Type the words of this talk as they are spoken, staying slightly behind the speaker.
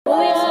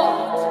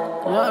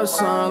Love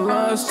songs,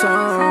 love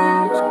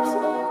songs,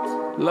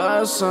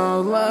 love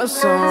songs, love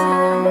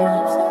songs,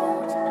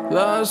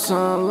 love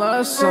songs,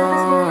 love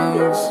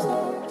songs,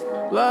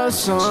 love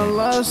songs,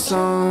 love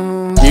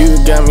songs.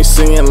 You got me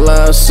singing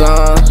love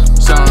songs.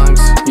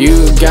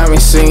 You got me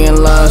singing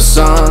love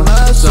songs.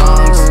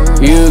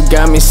 You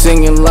got me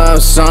singing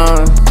love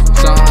songs.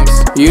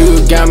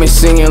 You got me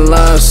singing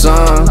love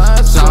songs.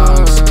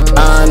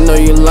 I know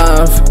you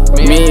love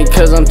me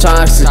cause I'm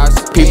toxic.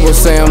 People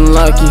say I'm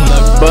lucky,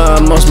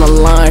 but most of my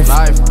life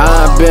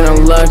I've been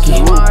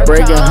unlucky.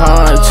 Breaking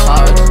hearts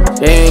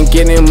and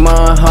getting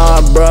my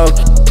heart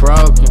broken.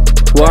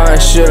 Why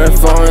should I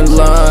fall in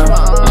love?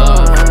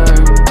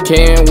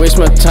 Can't waste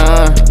my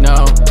time.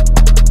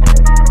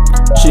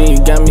 She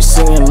got me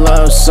singing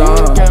love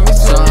songs.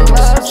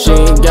 She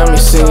got me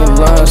singing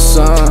love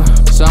songs.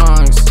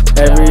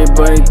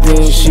 Everybody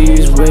thinks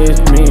she's with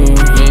me.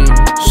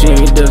 She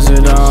does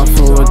it all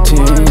for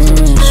attention.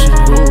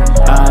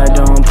 I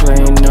don't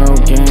play no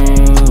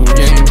games.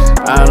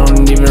 I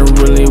don't even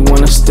really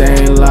wanna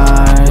stay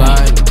alive.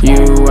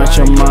 You out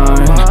your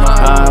mind,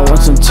 I want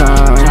some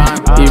time.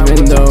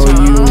 Even though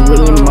you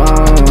really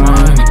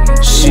mine.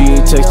 She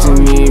texting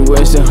me,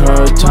 wasting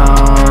her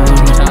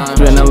time.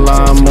 Spend a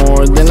lot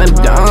more than a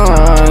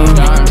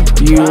dime.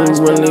 You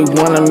really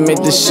wanna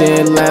make this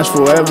shit last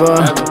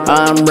forever?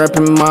 I'm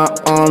wrapping my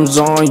arms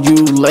on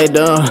you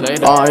later.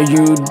 Are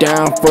you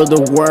down for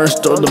the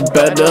worst or the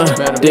better?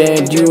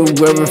 Did you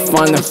ever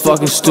find a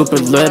fucking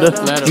stupid letter?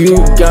 You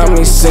got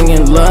me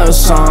singing love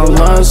song,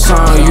 love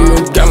song.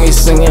 You got me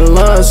singing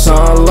love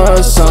song,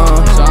 love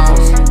song.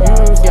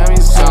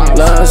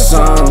 Love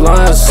song,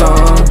 love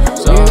song.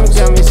 You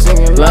got me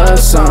singing love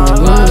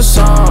song, love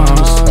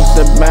songs.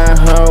 About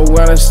her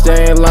when I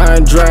stay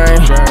like drain,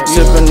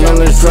 sipping on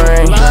the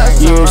drain.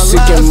 You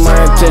seeking my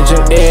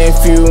attention.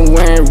 If you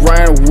ain't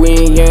right,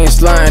 we ain't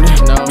sliding.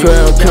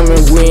 Girl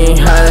coming, we ain't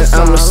hiding.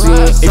 I'ma see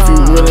if you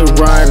really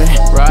riding.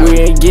 We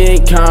ain't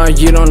get caught,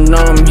 you don't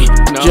know me.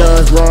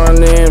 Just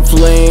run and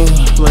flee.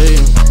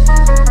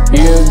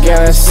 You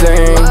gotta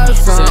sing.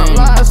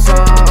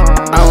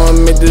 I'ma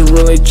make this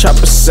really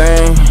chopper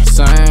sing.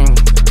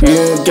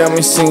 You got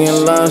me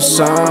singing love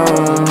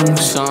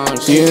songs.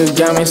 You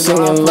got me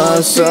singing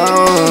love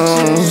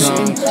songs.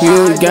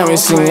 You got me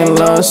singing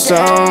love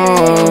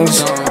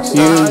songs.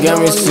 You got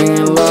me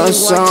singing love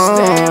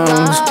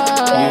songs.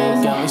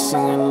 You got me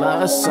singing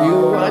love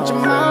songs.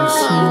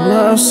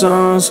 Love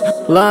songs,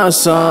 love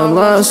songs,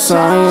 love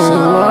songs,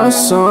 love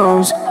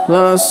songs,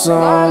 love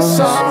songs,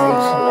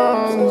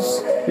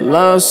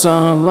 love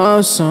songs,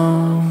 love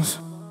songs.